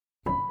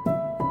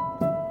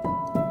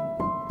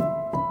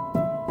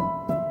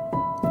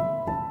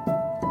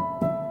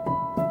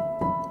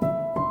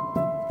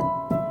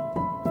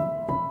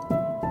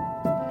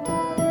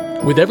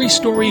With every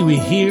story we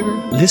hear,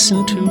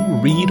 listen to,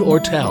 read, or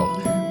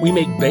tell, we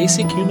make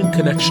basic human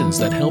connections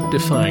that help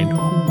define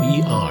who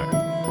we are.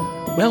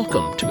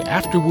 Welcome to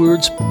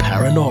Afterwards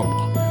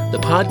Paranormal, the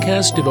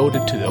podcast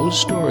devoted to those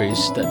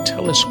stories that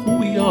tell us who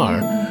we are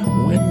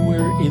when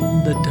we're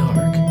in the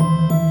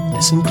dark.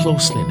 Listen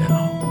closely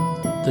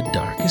now. The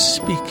dark is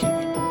speaking,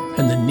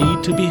 and the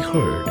need to be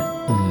heard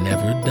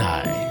never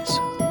dies.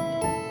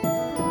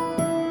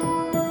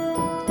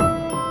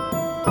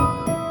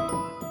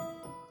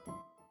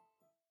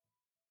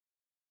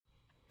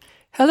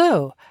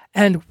 Hello,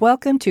 and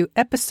welcome to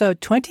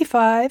episode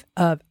 25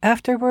 of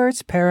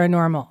Afterwards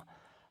Paranormal.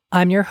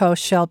 I'm your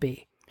host,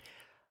 Shelby.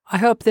 I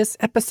hope this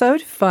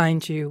episode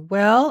finds you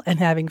well and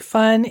having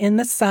fun in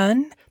the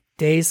sun,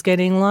 days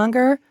getting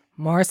longer,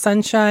 more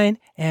sunshine,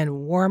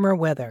 and warmer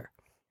weather.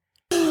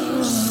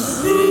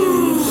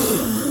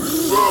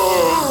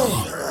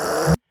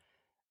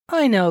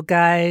 I know,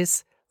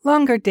 guys,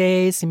 longer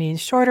days mean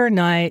shorter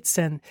nights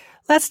and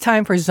less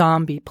time for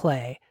zombie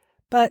play,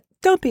 but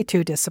don't be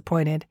too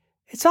disappointed.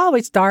 It's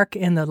always dark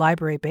in the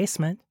library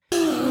basement.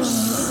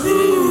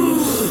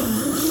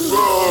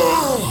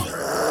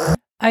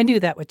 I knew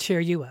that would cheer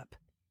you up.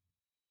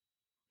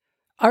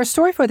 Our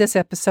story for this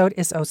episode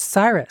is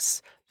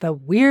Osiris, the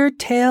Weird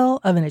Tale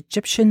of an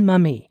Egyptian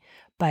Mummy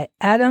by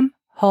Adam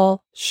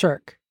Hull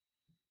Shirk.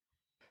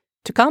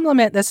 To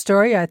complement this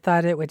story, I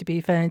thought it would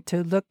be fun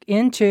to look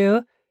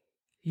into,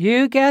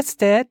 you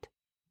guessed it,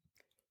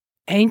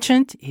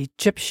 ancient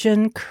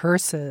Egyptian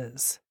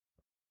curses.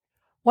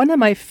 One of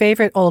my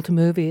favorite old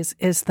movies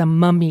is The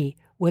Mummy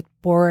with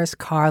Boris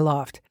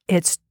Karloff.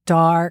 It's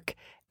dark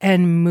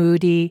and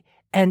moody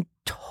and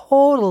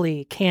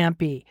totally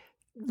campy.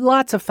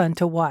 Lots of fun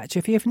to watch.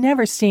 If you've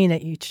never seen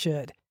it, you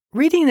should.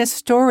 Reading this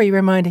story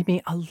reminded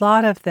me a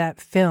lot of that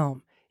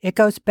film. It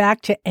goes back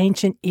to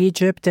ancient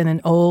Egypt and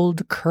an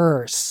old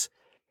curse.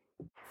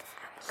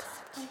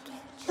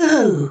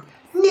 Oh,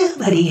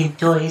 nobody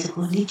enjoys a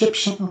good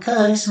Egyptian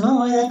curse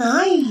more than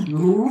I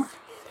do.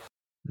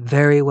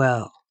 Very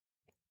well.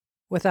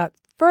 Without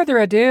further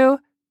ado,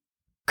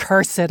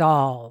 curse it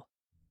all.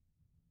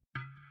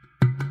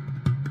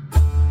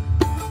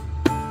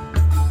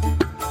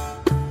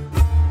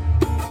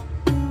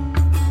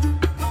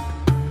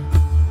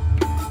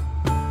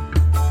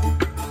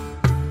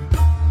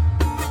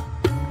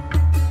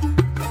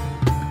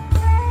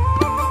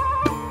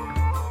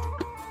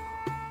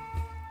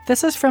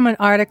 This is from an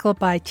article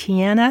by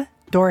Tiana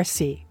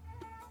Dorsey.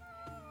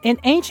 In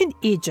ancient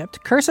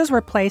Egypt, curses were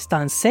placed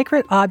on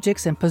sacred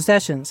objects and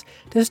possessions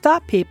to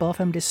stop people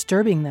from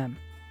disturbing them.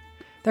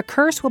 The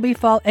curse will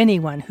befall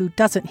anyone who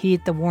doesn't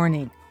heed the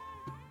warning.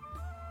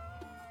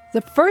 The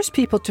first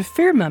people to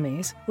fear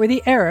mummies were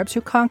the Arabs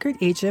who conquered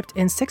Egypt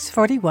in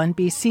 641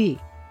 BC.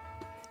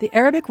 The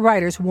Arabic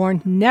writers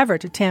warned never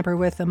to tamper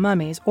with the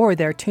mummies or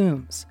their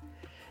tombs.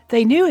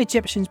 They knew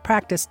Egyptians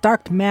practiced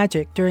dark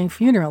magic during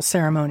funeral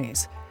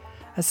ceremonies.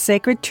 A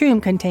sacred tomb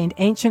contained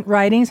ancient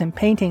writings and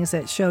paintings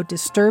that showed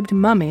disturbed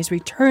mummies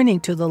returning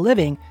to the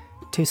living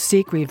to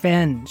seek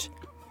revenge.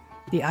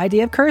 The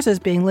idea of curses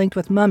being linked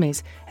with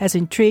mummies has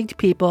intrigued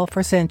people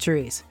for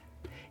centuries.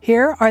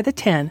 Here are the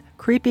 10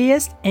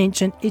 creepiest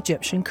ancient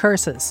Egyptian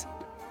curses.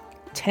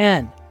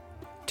 10.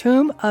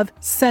 Tomb of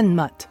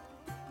Senmut.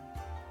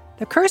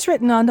 The curse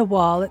written on the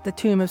wall at the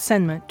tomb of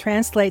Senmut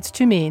translates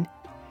to mean,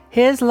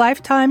 "His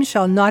lifetime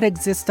shall not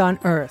exist on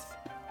earth."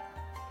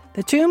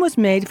 The tomb was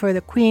made for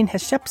the Queen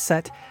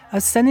Hatshepsut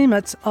of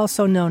Senmut,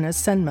 also known as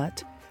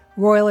Senmut,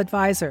 royal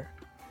advisor.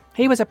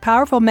 He was a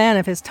powerful man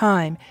of his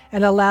time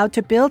and allowed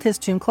to build his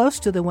tomb close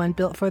to the one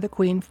built for the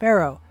Queen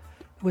Pharaoh.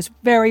 It was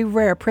very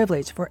rare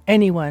privilege for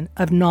anyone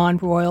of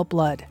non-royal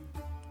blood.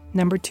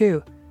 Number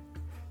 2.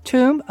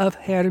 Tomb of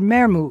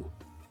Hermermu.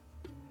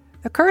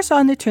 The curse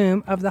on the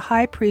tomb of the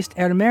high priest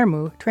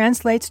Hermermu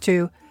translates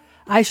to,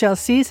 "I shall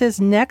seize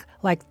his neck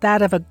like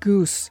that of a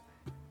goose."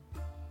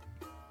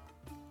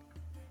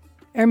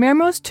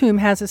 Hermermu's tomb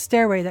has a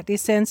stairway that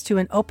descends to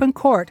an open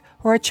court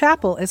where a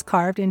chapel is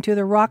carved into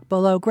the rock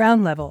below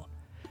ground level.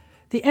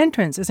 The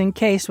entrance is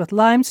encased with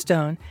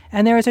limestone,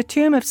 and there is a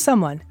tomb of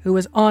someone who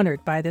was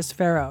honored by this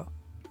pharaoh.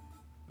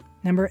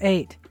 Number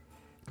 8.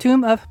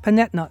 Tomb of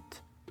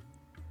Penetnut.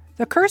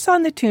 The curse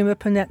on the tomb of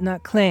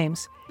Penetnut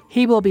claims,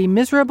 "He will be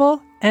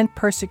miserable and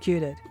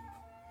persecuted."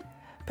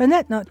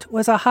 Penetnut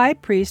was a high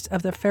priest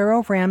of the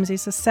pharaoh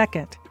Ramses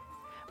II.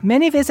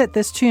 Many visit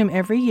this tomb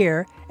every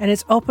year, and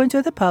it's open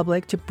to the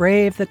public to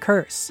brave the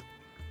curse.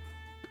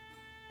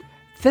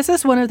 This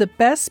is one of the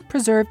best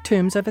preserved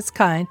tombs of its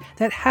kind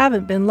that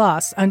haven't been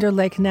lost under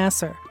Lake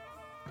Nasser.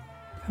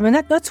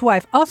 Penetnut's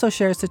wife also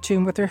shares the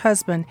tomb with her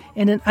husband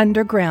in an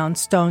underground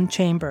stone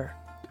chamber.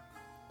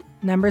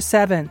 Number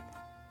 7.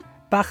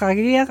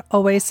 Bahariya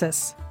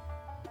Oasis.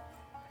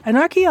 An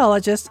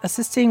archaeologist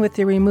assisting with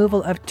the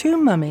removal of 2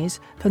 mummies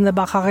from the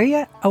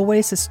Bahariya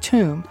Oasis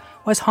tomb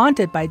was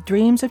haunted by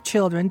dreams of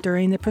children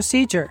during the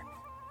procedure.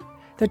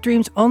 The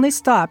dreams only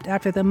stopped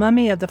after the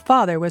mummy of the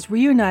father was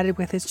reunited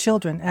with his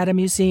children at a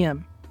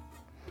museum.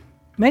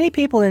 Many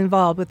people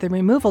involved with the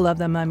removal of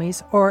the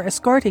mummies or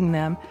escorting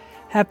them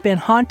have been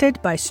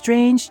haunted by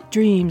strange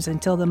dreams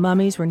until the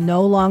mummies were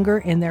no longer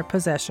in their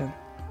possession.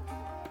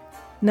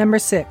 Number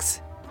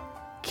 6.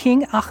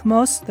 King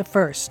Ahmose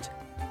I.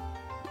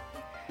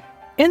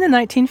 In the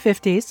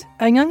 1950s,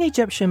 a young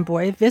Egyptian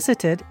boy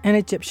visited an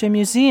Egyptian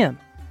museum.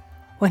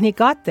 When he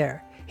got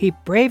there, he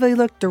bravely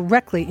looked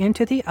directly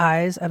into the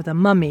eyes of the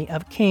mummy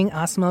of King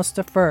Ahmose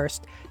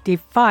I,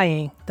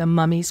 defying the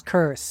mummy's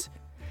curse.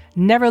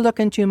 "Never look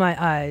into my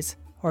eyes,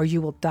 or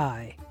you will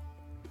die."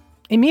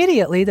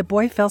 Immediately, the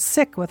boy fell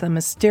sick with a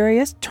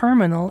mysterious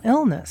terminal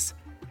illness.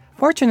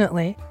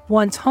 Fortunately,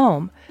 once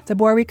home, the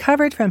boy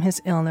recovered from his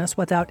illness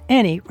without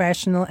any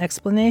rational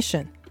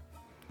explanation.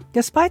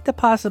 Despite the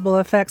possible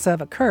effects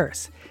of a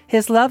curse,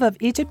 his love of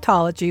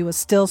Egyptology was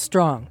still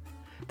strong.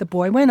 The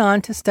boy went on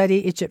to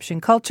study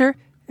Egyptian culture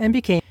and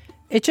became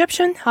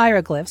Egyptian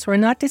hieroglyphs were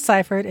not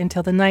deciphered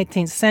until the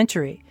 19th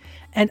century,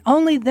 and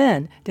only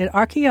then did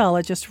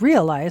archaeologists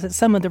realize that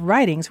some of the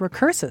writings were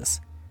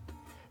curses.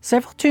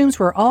 Several tombs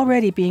were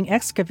already being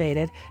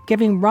excavated,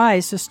 giving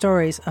rise to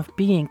stories of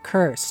being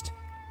cursed.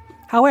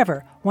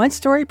 However, one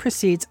story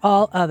precedes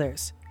all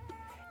others.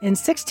 In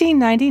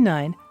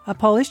 1699, a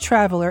Polish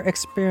traveler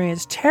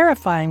experienced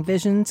terrifying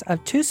visions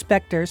of two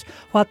specters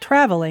while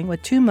traveling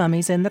with two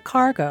mummies in the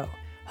cargo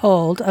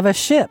hold of a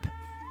ship.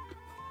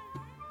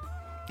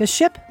 The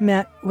ship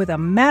met with a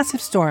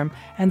massive storm,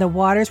 and the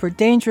waters were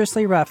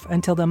dangerously rough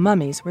until the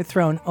mummies were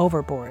thrown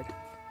overboard.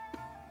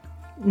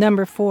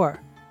 Number 4.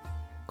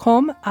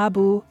 Kom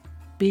Abu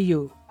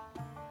Biyu.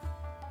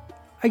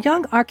 A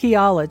young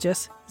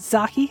archaeologist,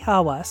 Zahi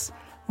Hawass,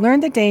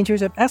 learned the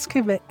dangers of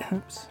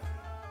excavating.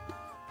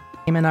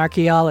 Became an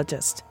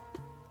archaeologist.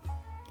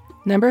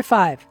 Number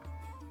 5.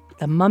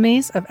 The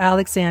Mummies of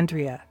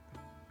Alexandria.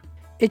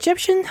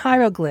 Egyptian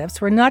hieroglyphs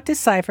were not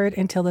deciphered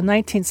until the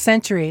 19th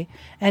century,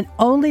 and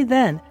only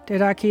then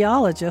did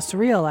archaeologists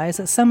realize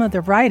that some of the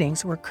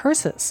writings were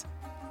curses.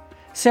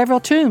 Several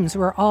tombs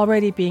were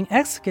already being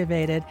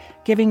excavated,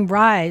 giving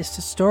rise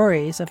to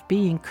stories of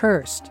being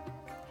cursed.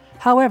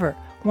 However,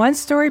 one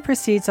story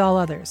precedes all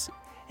others.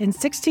 In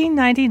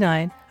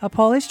 1699, a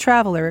Polish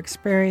traveler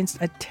experienced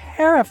a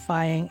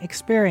terrifying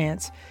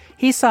experience.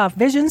 He saw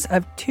visions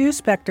of two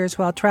specters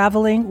while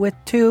traveling with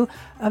two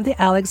of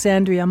the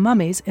Alexandria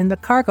mummies in the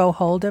cargo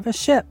hold of a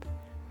ship.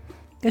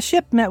 The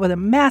ship met with a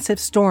massive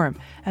storm,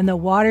 and the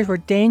waters were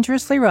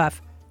dangerously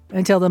rough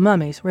until the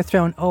mummies were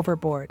thrown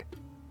overboard.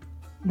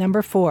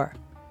 Number 4.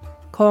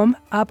 Kom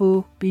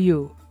Abu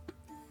Biyu.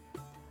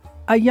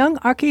 A young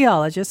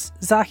archaeologist,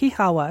 Zahi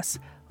Hawass,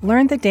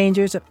 learned the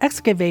dangers of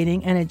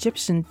excavating an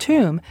Egyptian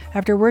tomb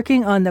after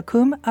working on the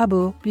Kom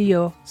Abu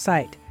Biyu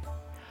site.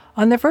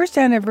 On the first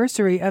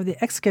anniversary of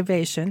the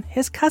excavation,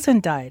 his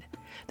cousin died,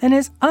 then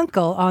his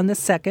uncle on the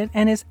second,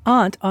 and his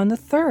aunt on the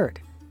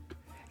third.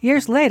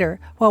 Years later,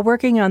 while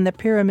working on the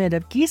Pyramid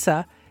of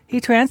Giza,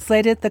 he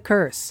translated the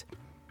curse.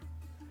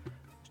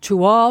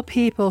 "To all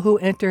people who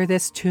enter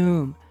this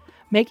tomb,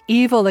 make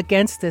evil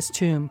against this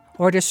tomb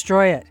or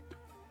destroy it.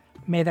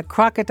 May the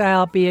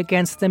crocodile be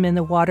against them in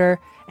the water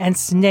and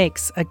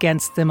snakes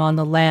against them on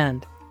the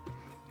land.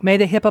 May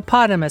the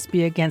hippopotamus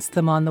be against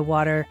them on the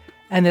water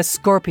and the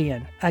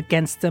scorpion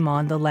against them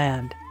on the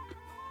land."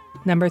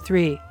 Number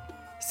 3.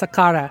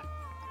 Saqqara.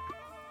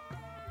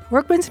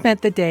 Workmen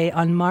spent the day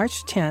on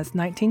March 10,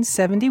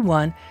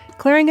 1971,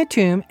 clearing a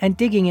tomb and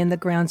digging in the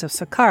grounds of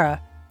Saqqara,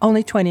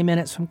 only 20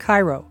 minutes from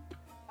Cairo.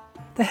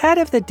 The head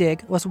of the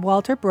dig was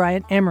Walter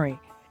Bryant Emery.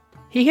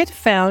 He had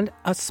found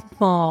a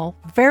small,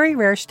 very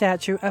rare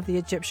statue of the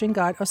Egyptian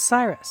god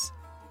Osiris.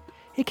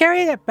 He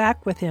carried it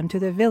back with him to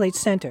the village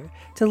center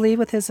to leave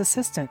with his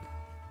assistant.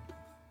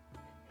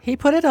 He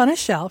put it on a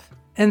shelf,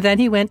 and then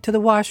he went to the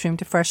washroom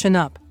to freshen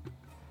up.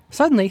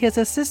 Suddenly, his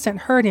assistant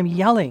heard him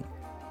yelling.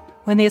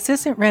 When the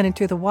assistant ran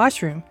into the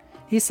washroom,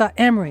 he saw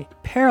Emery,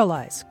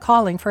 paralyzed,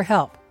 calling for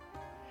help.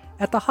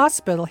 At the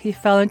hospital, he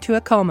fell into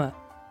a coma.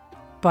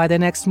 By the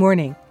next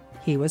morning,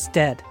 he was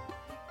dead.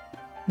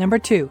 Number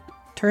 2.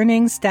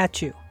 Turning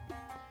statue.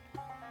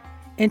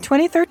 In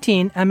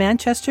 2013, a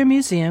Manchester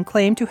museum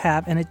claimed to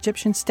have an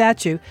Egyptian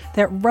statue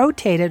that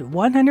rotated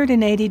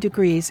 180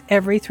 degrees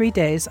every 3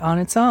 days on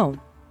its own.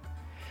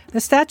 The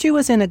statue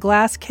was in a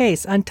glass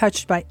case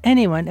untouched by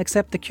anyone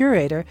except the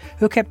curator,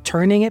 who kept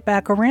turning it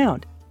back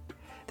around.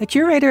 The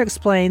curator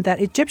explained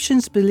that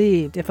Egyptians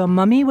believed if a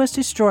mummy was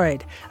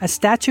destroyed, a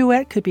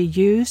statuette could be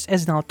used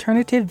as an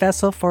alternative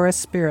vessel for a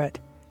spirit.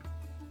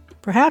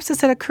 Perhaps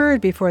this had occurred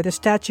before the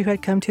statue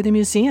had come to the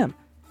museum.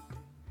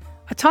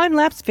 A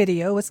time-lapse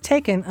video was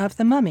taken of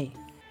the mummy.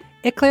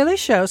 It clearly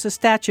shows the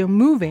statue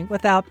moving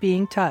without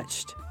being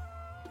touched.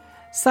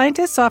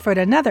 Scientists offered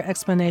another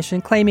explanation,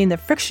 claiming the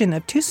friction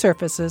of two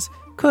surfaces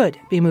could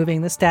be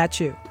moving the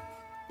statue.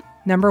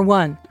 Number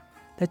 1.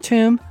 The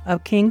Tomb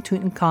of King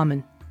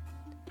Tutankhamun.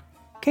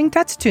 King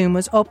Tut's tomb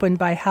was opened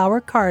by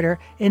Howard Carter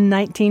in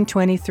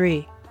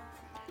 1923.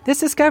 This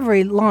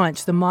discovery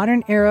launched the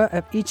modern era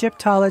of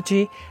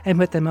Egyptology and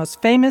put the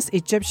most famous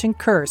Egyptian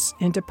curse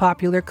into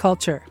popular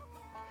culture.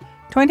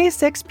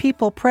 26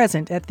 people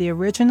present at the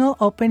original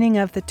opening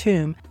of the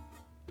tomb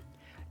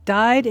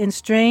died in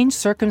strange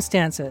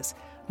circumstances,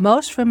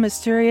 most from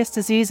mysterious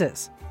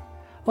diseases.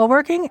 While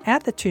working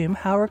at the tomb,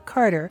 Howard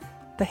Carter,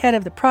 the head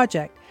of the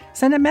project,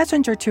 sent a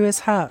messenger to his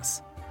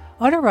house.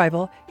 On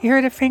arrival, he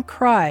heard a faint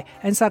cry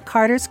and saw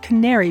Carter's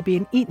canary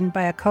being eaten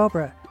by a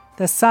cobra,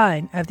 the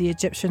sign of the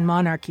Egyptian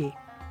monarchy.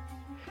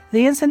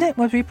 The incident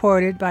was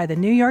reported by the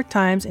New York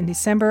Times in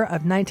December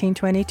of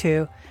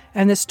 1922,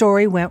 and the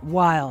story went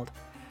wild.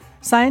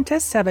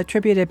 Scientists have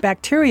attributed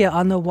bacteria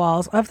on the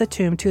walls of the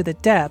tomb to the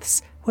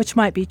deaths, which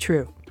might be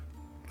true.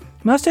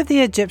 Most of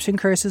the Egyptian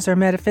curses are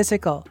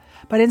metaphysical,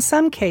 but in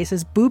some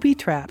cases booby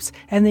traps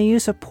and the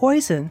use of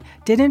poison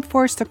did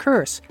enforce the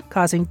curse,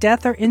 causing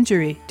death or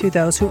injury to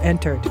those who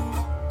entered.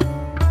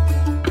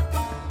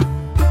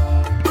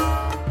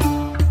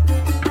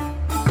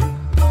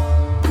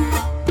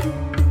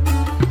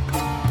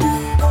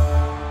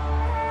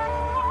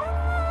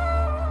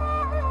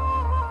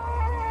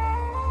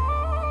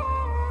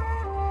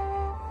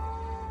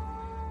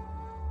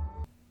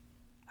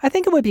 I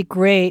think it would be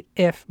great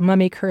if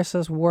mummy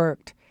curses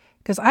worked,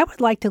 because I would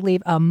like to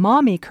leave a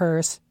mommy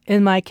curse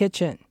in my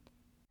kitchen.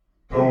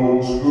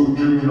 Those who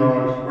do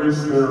not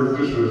rinse their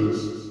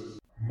dishes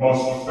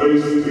must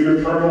face the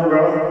eternal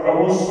wrath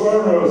of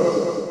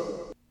Osiris.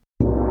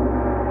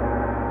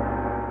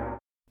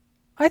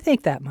 I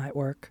think that might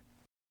work.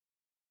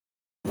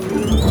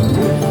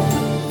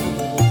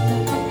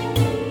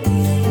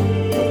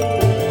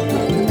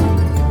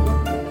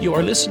 You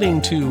are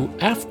listening to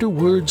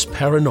Afterwards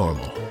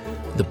Paranormal,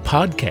 the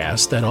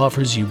podcast that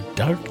offers you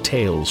dark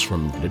tales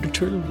from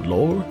literature,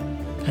 lore,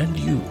 and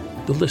you,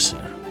 the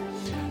listener.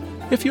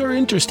 If you're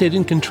interested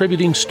in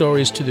contributing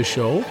stories to the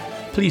show,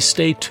 please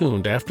stay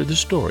tuned after the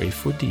story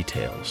for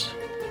details.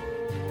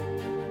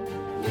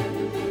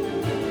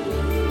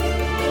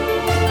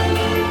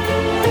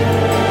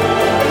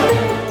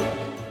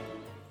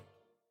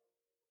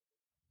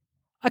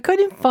 I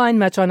couldn't find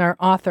much on our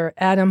author,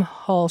 Adam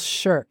Hall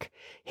Shirk.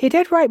 He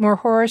did write more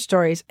horror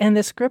stories, and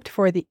the script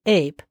for The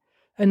Ape,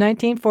 a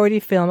 1940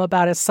 film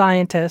about a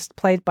scientist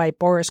played by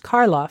Boris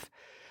Karloff,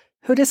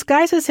 who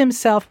disguises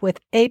himself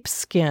with ape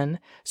skin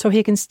so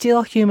he can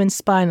steal human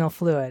spinal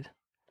fluid.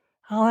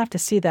 I'll have to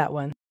see that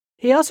one.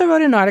 He also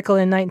wrote an article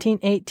in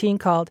 1918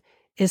 called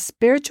Is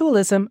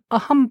Spiritualism a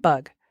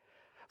Humbug?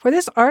 For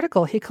this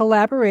article, he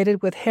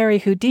collaborated with Harry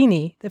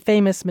Houdini, the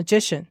famous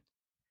magician.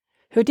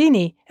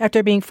 Houdini,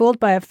 after being fooled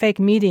by a fake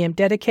medium,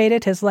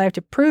 dedicated his life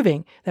to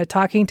proving that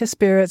talking to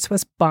spirits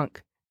was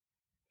bunk.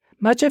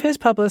 Much of his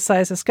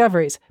publicized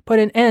discoveries put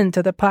an end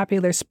to the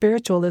popular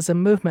spiritualism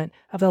movement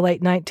of the late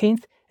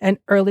 19th and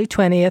early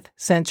 20th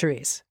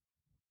centuries.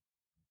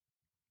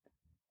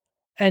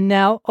 And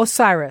now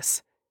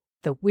Osiris,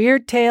 The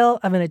Weird Tale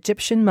of an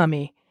Egyptian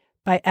Mummy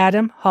by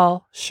Adam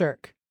Hall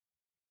Shirk.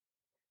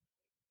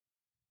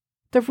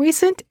 The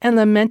recent and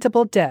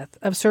lamentable death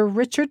of Sir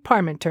Richard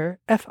Parmenter,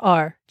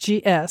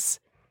 F.R.G.S.,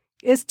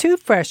 is too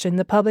fresh in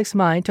the public's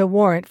mind to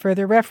warrant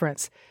further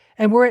reference,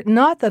 and were it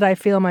not that I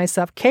feel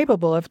myself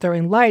capable of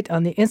throwing light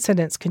on the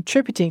incidents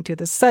contributing to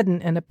the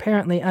sudden and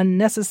apparently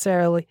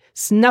unnecessarily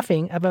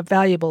snuffing of a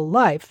valuable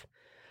life,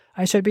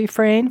 I should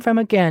refrain from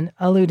again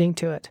alluding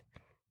to it.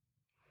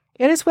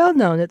 It is well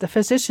known that the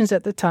physicians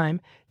at the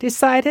time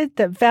decided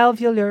that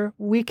valvular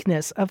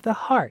weakness of the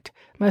heart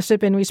must have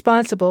been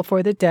responsible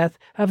for the death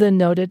of the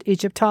noted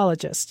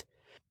Egyptologist.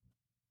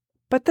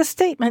 But the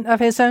statement of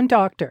his own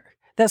doctor,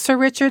 that Sir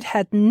Richard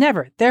had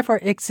never therefore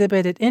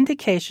exhibited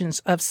indications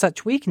of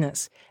such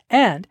weakness,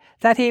 and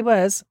that he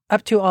was,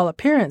 up to all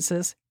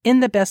appearances,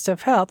 in the best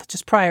of health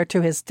just prior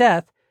to his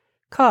death,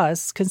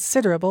 caused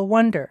considerable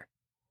wonder.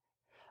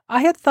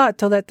 I had thought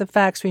to let the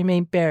facts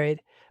remain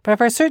buried, but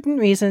for certain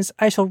reasons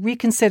I shall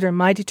reconsider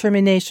my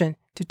determination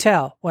to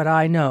tell what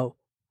I know.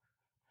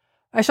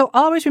 I shall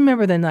always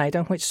remember the night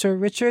on which Sir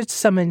Richard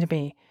summoned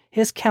me,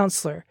 his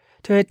counsellor,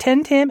 to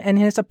attend him in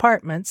his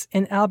apartments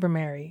in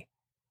Albemarle.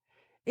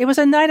 It was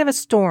a night of a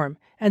storm,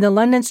 and the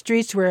London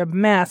streets were a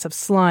mass of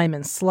slime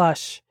and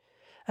slush.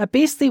 A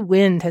beastly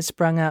wind had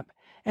sprung up,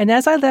 and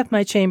as I left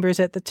my chambers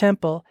at the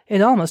Temple,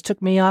 it almost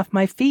took me off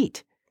my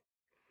feet.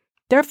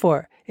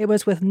 Therefore, it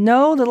was with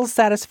no little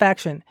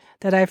satisfaction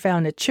that I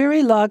found a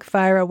cheery log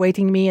fire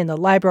awaiting me in the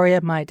library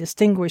of my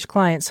distinguished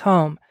client's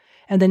home,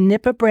 and the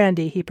nip of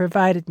brandy he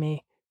provided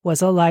me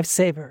was a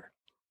lifesaver.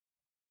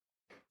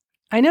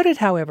 I noted,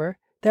 however,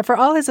 that for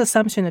all his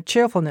assumption of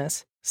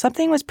cheerfulness,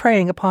 something was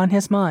preying upon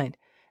his mind,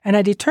 and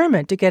I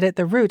determined to get at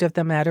the root of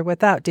the matter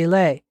without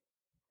delay.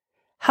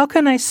 "How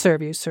can I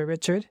serve you, Sir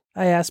Richard?"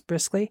 I asked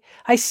briskly.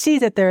 "I see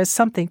that there is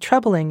something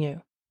troubling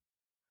you."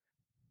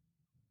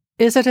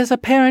 "Is it as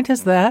apparent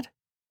as that?"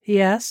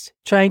 he asked,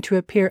 trying to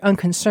appear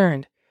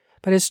unconcerned,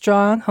 but his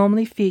strong,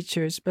 homely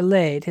features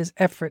belied his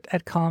effort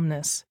at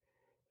calmness.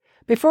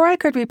 Before I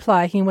could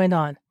reply, he went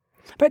on,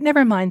 "But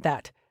never mind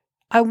that.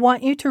 I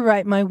want you to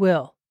write my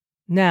will.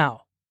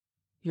 Now."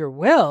 "Your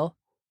will?"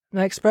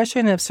 My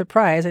expression of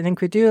surprise and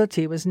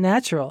incredulity was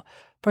natural,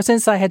 for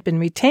since I had been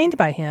retained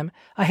by him,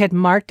 I had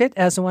marked it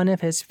as one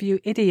of his few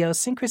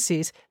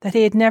idiosyncrasies that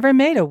he had never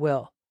made a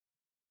will.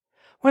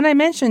 When I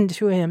mentioned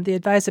to him the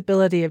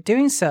advisability of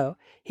doing so,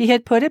 he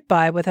had put it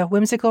by with a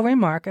whimsical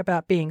remark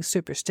about being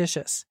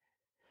superstitious.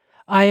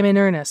 "I am in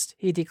earnest,"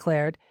 he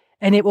declared,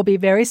 "and it will be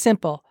very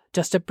simple,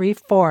 just a brief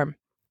form,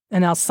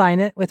 and I'll sign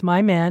it with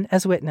my man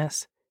as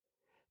witness."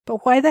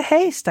 "But why the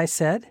haste?" I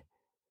said.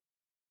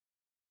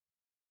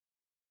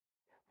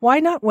 "Why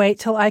not wait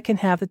till I can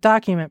have the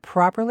document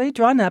properly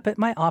drawn up at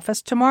my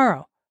office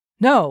tomorrow?"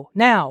 "No,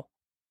 now,"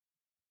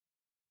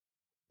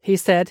 he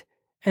said,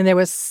 and there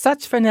was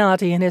such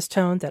finality in his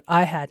tone that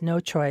I had no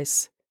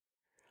choice.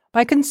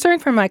 My concern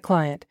for my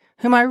client,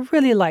 whom I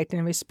really liked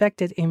and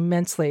respected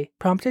immensely,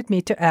 prompted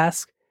me to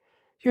ask,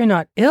 "You're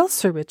not ill,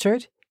 Sir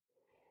Richard?"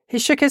 He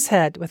shook his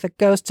head with a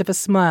ghost of a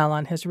smile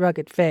on his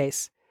rugged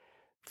face.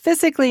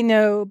 "Physically,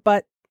 no,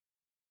 but—"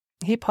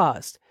 He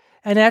paused,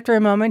 and after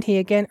a moment he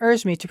again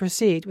urged me to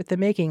proceed with the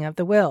making of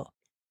the will.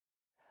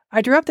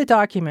 I drew up the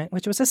document,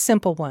 which was a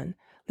simple one,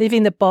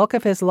 leaving the bulk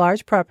of his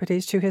large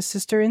properties to his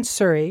sister in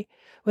Surrey,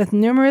 with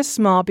numerous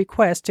small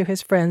bequests to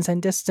his friends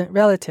and distant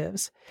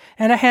relatives,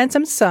 and a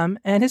handsome sum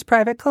and his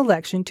private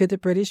collection to the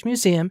British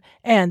Museum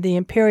and the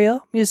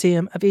Imperial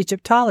Museum of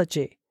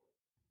Egyptology.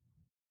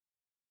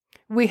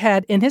 We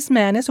had in his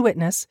man as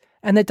witness,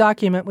 and the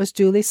document was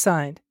duly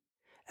signed,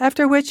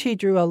 after which he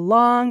drew a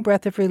long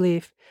breath of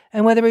relief,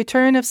 and with a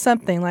return of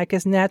something like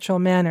his natural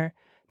manner,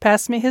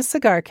 passed me his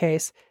cigar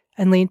case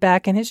and leaned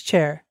back in his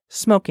chair,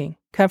 smoking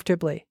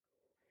comfortably.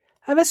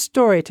 "I've a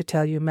story to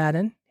tell you,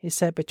 Madden," he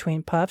said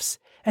between puffs,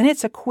 "and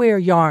it's a queer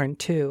yarn,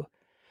 too.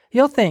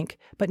 You'll think,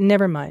 but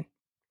never mind.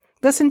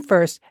 Listen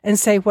first and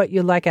say what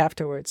you like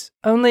afterwards.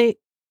 Only—"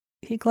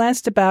 He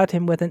glanced about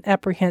him with an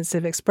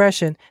apprehensive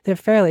expression that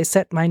fairly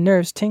set my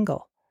nerves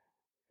tingle.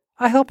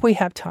 "I hope we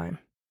have time."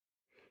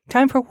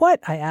 "Time for what?"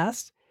 I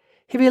asked.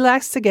 He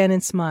relaxed again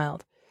and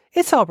smiled.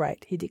 "It's all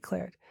right," he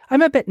declared.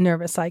 "I'm a bit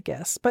nervous, I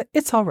guess, but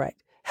it's all right.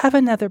 Have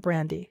another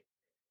brandy."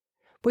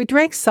 We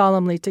drank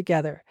solemnly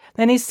together.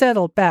 Then he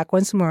settled back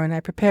once more, and I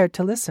prepared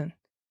to listen.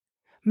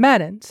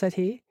 "Madden," said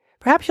he,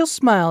 "perhaps you'll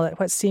smile at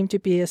what seemed to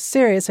be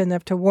serious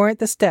enough to warrant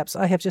the steps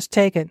I have just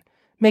taken,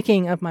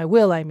 making of my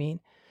will, I mean.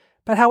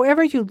 But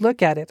however you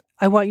look at it,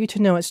 I want you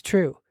to know it's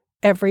true,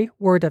 every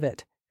word of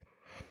it.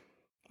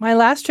 My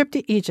last trip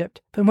to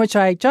Egypt, from which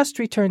I just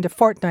returned a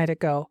fortnight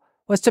ago,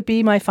 was to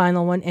be my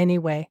final one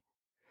anyway.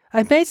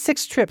 I've made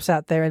 6 trips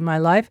out there in my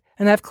life,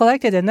 and I've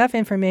collected enough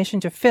information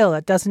to fill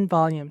a dozen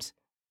volumes.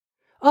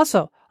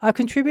 Also, I've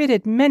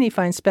contributed many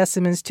fine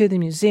specimens to the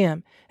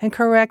museum and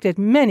corrected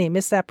many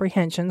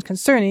misapprehensions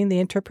concerning the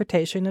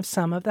interpretation of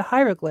some of the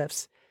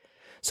hieroglyphs.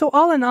 So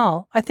all in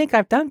all, I think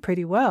I've done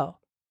pretty well.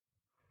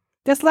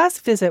 This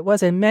last visit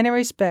was in many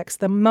respects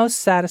the most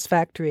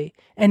satisfactory,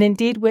 and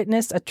indeed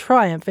witnessed a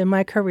triumph in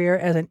my career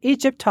as an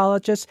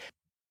Egyptologist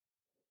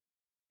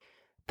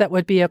that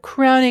would be a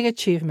crowning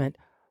achievement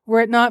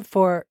were it not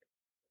for—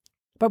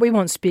 But we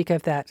won't speak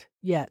of that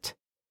yet.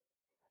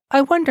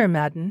 I wonder,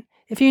 Madden,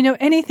 if you know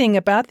anything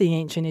about the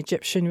ancient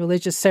Egyptian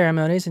religious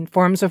ceremonies and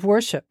forms of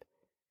worship.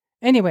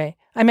 Anyway,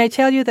 I may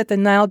tell you that the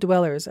Nile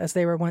dwellers, as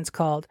they were once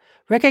called,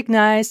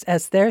 recognized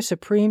as their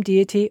supreme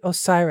deity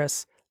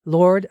Osiris,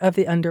 Lord of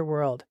the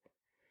underworld.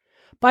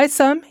 By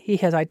some, he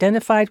has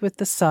identified with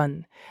the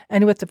sun,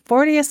 and with the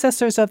 40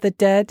 assessors of the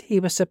dead, he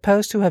was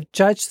supposed to have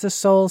judged the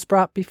souls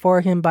brought before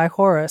him by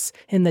Horus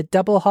in the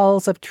double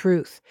halls of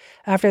truth,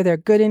 after their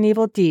good and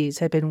evil deeds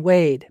had been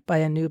weighed by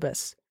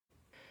Anubis.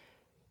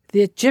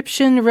 The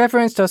Egyptian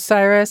reverenced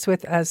Osiris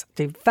with as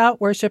devout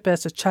worship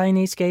as the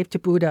Chinese gave to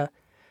Buddha,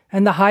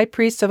 and the high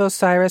priests of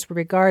Osiris were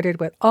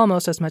regarded with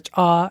almost as much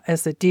awe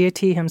as the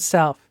deity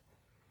himself.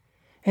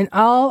 In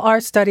all our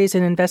studies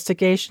and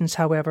investigations,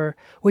 however,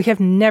 we have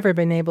never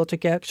been able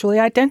to actually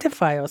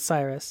identify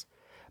Osiris,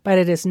 but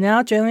it is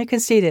now generally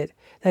conceded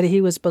that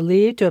he was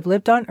believed to have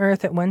lived on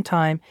earth at one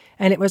time,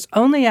 and it was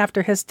only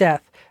after his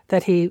death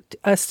that he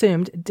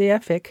assumed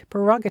deific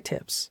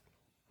prerogatives.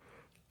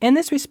 In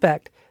this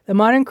respect, the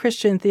modern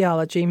Christian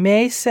theology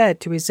may be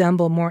said to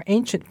resemble more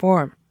ancient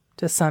form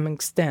to some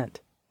extent.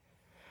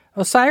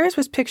 Osiris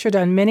was pictured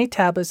on many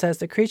tablets as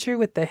the creature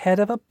with the head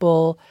of a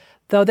bull,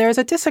 though there is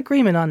a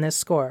disagreement on this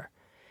score.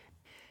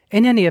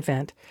 In any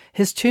event,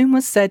 his tomb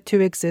was said to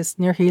exist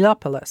near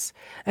Heliopolis,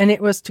 and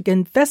it was to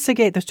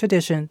investigate this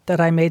tradition that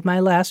I made my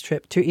last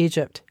trip to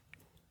Egypt.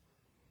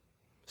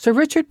 Sir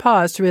Richard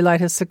paused to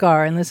relight his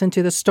cigar and listen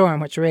to the storm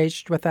which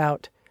raged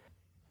without.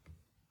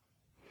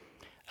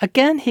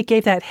 Again he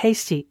gave that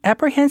hasty,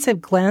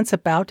 apprehensive glance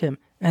about him,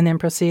 and then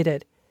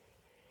proceeded.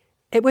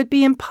 "It would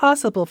be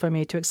impossible for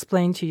me to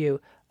explain to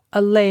you,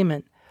 a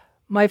layman,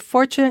 my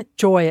fortunate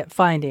joy at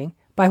finding,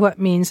 by what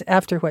means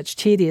after which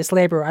tedious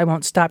labor I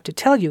won't stop to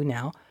tell you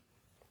now,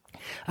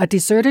 a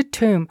deserted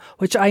tomb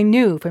which I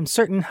knew from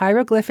certain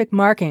hieroglyphic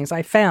markings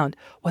I found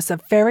was the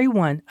very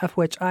one of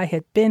which I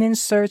had been in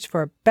search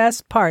for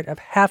best part of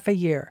half a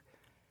year.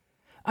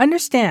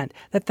 Understand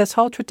that this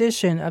whole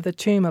tradition of the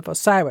tomb of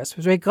Osiris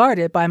was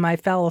regarded by my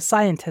fellow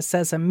scientists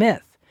as a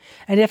myth,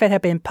 and if it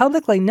had been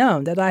publicly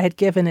known that I had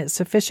given it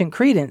sufficient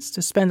credence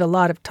to spend a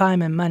lot of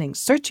time and money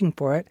searching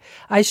for it,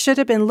 I should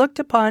have been looked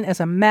upon as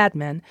a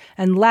madman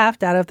and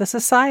laughed out of the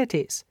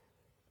societies.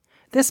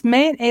 This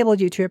may enable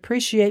you to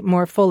appreciate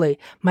more fully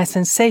my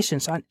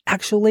sensations on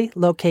actually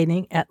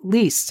locating at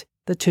least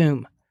the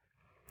tomb.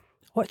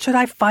 What should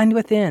I find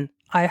within?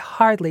 I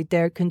hardly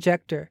dared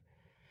conjecture.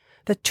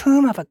 The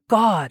tomb of a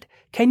god!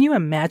 Can you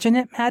imagine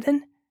it,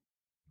 Madden?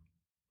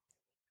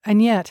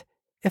 And yet,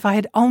 if I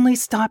had only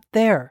stopped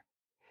there,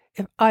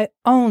 if I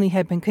only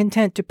had been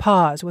content to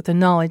pause with the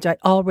knowledge I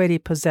already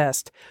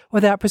possessed,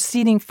 without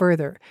proceeding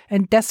further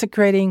and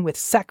desecrating with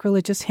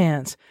sacrilegious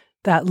hands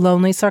that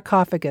lonely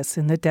sarcophagus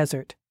in the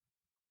desert.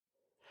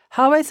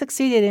 How I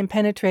succeeded in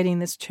penetrating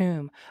this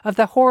tomb, of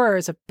the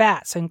horrors of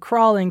bats and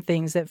crawling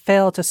things that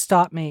failed to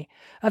stop me,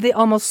 of the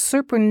almost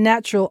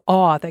supernatural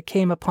awe that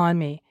came upon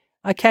me,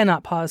 I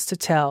cannot pause to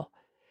tell.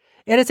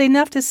 It is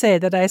enough to say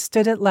that I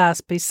stood at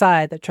last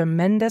beside the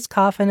tremendous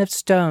coffin of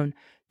stone,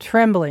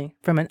 trembling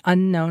from an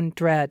unknown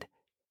dread.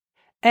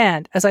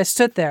 And, as I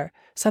stood there,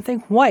 something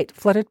white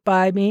fluttered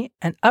by me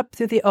and up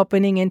through the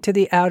opening into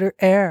the outer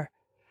air.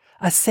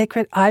 A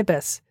sacred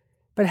ibis.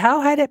 But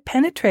how had it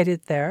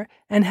penetrated there,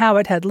 and how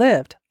it had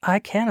lived, I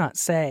cannot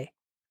say.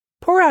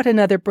 Pour out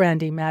another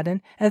brandy,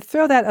 Madden, and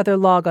throw that other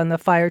log on the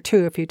fire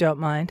too, if you don't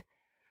mind.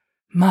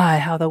 My,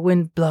 how the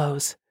wind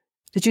blows.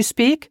 Did you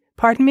speak?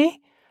 Pardon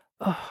me?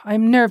 Oh,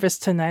 I'm nervous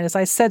tonight, as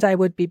I said I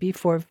would be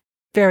before.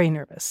 Very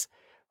nervous.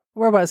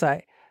 Where was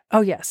I?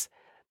 Oh, yes.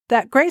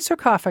 That great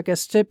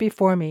sarcophagus stood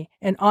before me,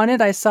 and on it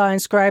I saw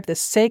inscribed the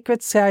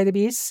sacred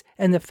ibis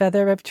and the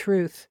feather of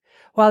truth,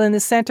 while in the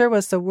center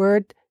was the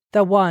word,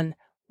 the one,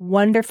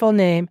 wonderful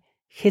name,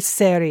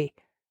 Hiseri,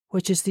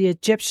 which is the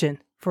Egyptian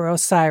for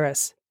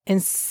Osiris.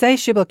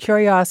 Insatiable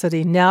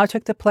curiosity now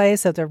took the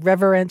place of the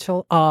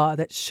reverential awe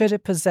that should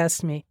have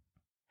possessed me.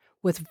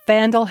 With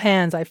vandal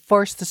hands I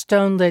forced the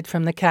stone lid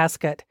from the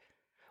casket.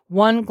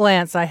 One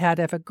glance I had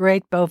of a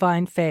great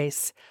bovine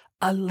face,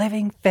 a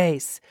living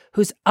face,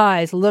 whose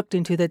eyes looked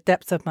into the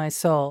depths of my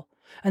soul,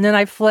 and then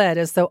I fled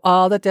as though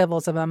all the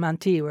devils of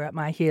Amanti were at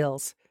my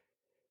heels.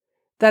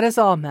 That is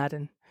all,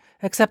 Madden,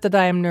 except that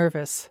I am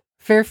nervous,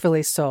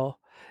 fearfully so.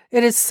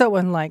 It is so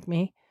unlike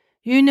me.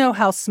 You know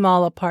how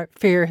small a part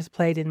fear has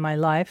played in my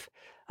life.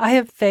 I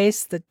have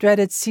faced the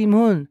dreaded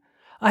Simun.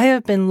 I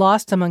have been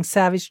lost among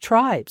savage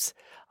tribes.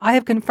 I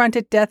have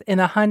confronted death in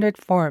 100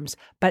 forms,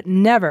 but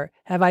never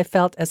have I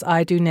felt as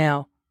I do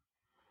now.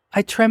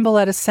 I tremble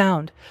at a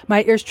sound.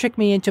 My ears trick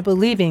me into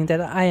believing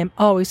that I am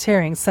always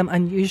hearing some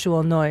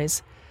unusual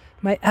noise.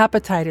 My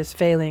appetite is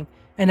failing,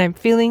 and I'm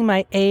feeling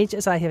my age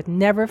as I have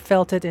never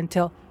felt it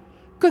until...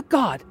 Good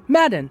God!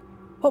 Madden!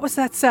 What was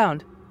that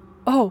sound?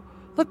 Oh,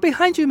 look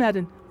behind you,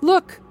 Madden!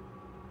 Look!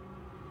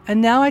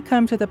 And now I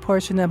come to the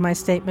portion of my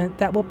statement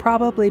that will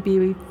probably be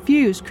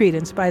refused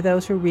credence by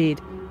those who read,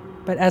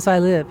 but as I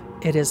live,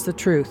 it is the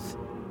truth.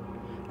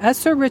 As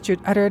Sir Richard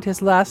uttered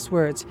his last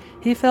words,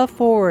 he fell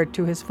forward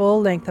to his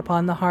full length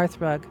upon the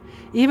hearthrug,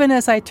 even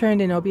as I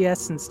turned in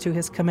obeisance to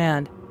his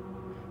command.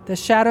 The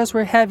shadows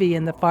were heavy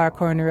in the far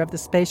corner of the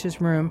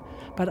spacious room,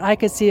 but I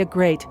could see a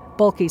great,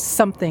 bulky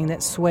something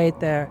that swayed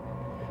there,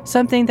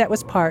 something that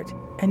was part,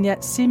 and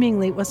yet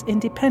seemingly was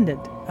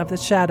independent of the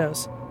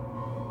shadows.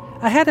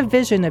 I had a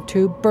vision of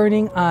 2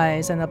 burning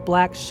eyes and a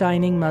black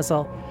shining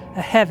muzzle,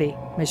 a heavy,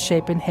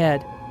 misshapen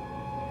head.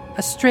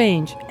 A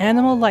strange,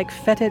 animal-like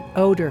fetid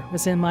odor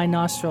was in my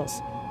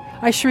nostrils.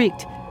 I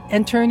shrieked,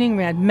 and turning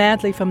ran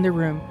madly from the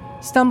room,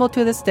 stumbled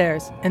to the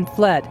stairs, and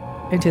fled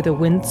into the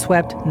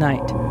wind-swept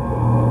night.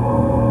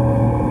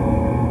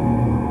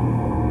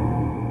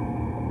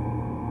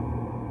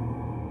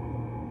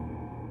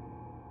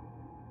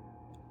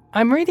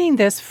 I'm reading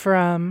this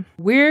from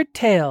Weird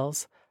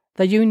Tales,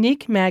 the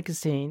Unique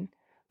Magazine,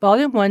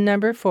 Volume 1,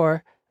 Number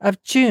 4,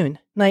 of June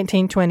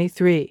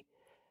 1923.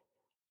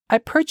 I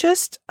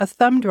purchased a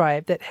thumb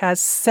drive that has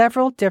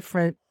several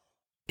different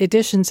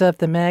editions of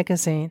the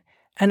magazine,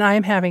 and I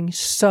am having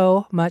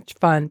so much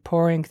fun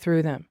pouring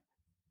through them.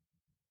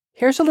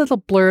 Here's a little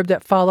blurb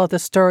that followed the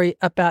story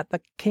about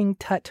the King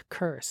Tut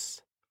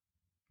curse.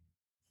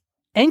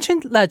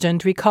 Ancient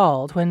legend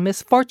recalled when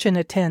misfortune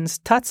attends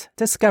Tut's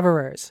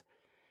discoverers.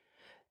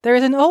 There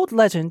is an old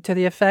legend to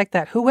the effect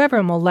that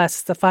whoever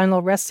molests the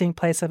final resting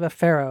place of a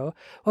pharaoh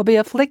will be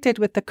afflicted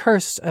with the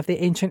curse of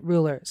the ancient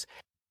rulers,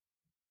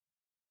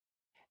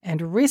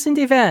 and recent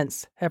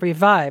events have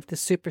revived the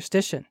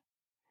superstition.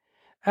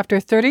 After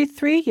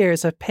 33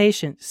 years of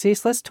patient,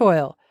 ceaseless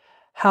toil,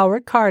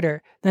 Howard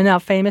Carter, the now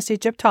famous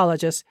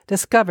Egyptologist,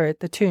 discovered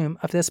the tomb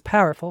of this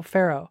powerful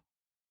pharaoh.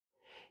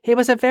 He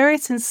was a very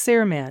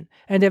sincere man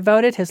and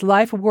devoted his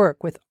life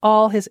work with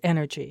all his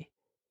energy.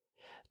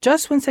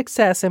 Just when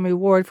success and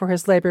reward for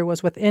his labor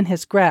was within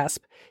his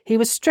grasp, he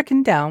was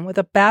stricken down with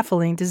a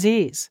baffling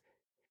disease.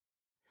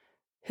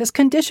 His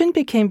condition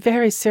became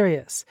very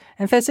serious,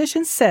 and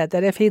physicians said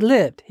that if he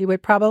lived, he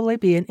would probably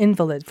be an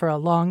invalid for a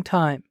long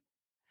time.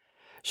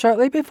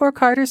 Shortly before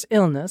Carter's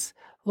illness,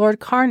 Lord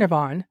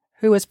Carnarvon,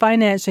 who was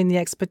financing the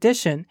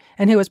expedition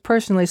and who was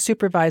personally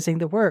supervising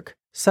the work,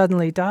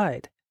 suddenly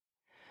died.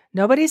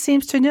 Nobody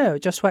seems to know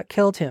just what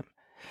killed him.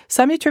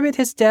 Some attribute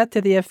his death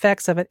to the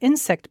effects of an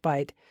insect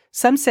bite.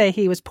 Some say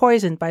he was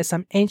poisoned by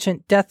some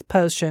ancient death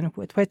potion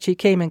with which he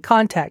came in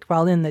contact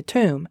while in the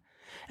tomb,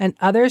 and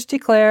others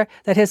declare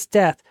that his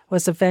death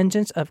was the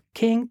vengeance of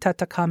King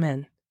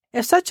Tutankhamen.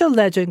 If such a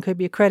legend could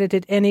be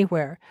credited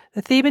anywhere,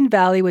 the Theban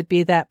Valley would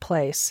be that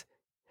place.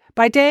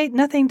 By day,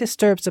 nothing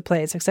disturbs the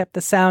place except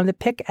the sound of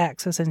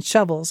pickaxes and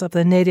shovels of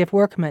the native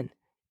workmen.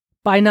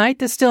 By night,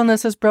 the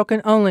stillness is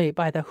broken only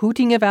by the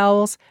hooting of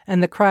owls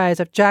and the cries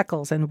of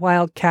jackals and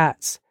wild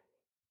cats.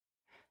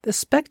 The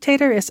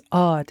spectator is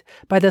awed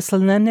by the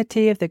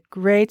solemnity of the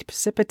great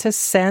precipitous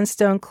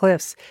sandstone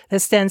cliffs that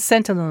stand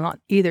sentinel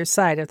on either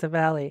side of the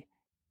valley.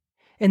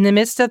 In the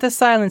midst of the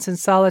silence and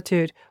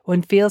solitude,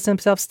 one feels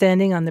himself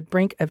standing on the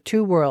brink of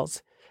two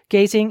worlds,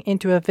 gazing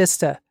into a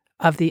vista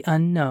of the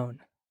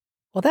unknown.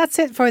 Well, that's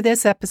it for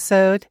this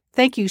episode.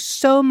 Thank you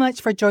so much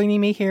for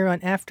joining me here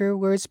on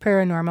Afterwards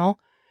Paranormal.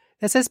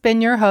 This has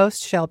been your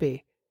host,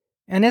 Shelby.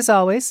 And as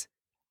always,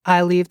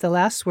 I leave the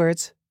last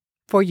words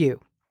for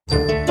you.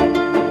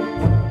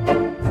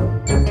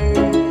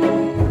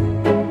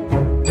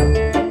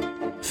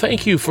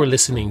 Thank you for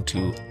listening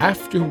to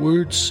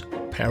Afterwards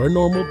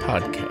Paranormal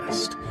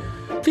Podcast.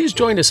 Please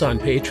join us on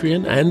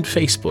Patreon and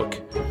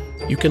Facebook.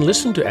 You can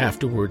listen to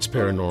Afterwards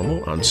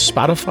Paranormal on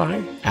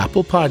Spotify,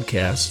 Apple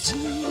Podcasts,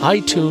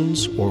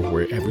 iTunes, or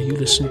wherever you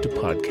listen to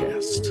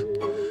podcasts.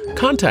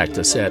 Contact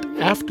us at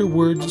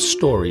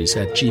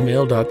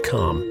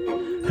afterwardsstories@gmail.com.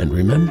 And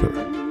remember,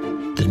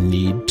 the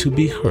need to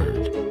be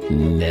heard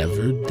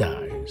never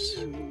dies.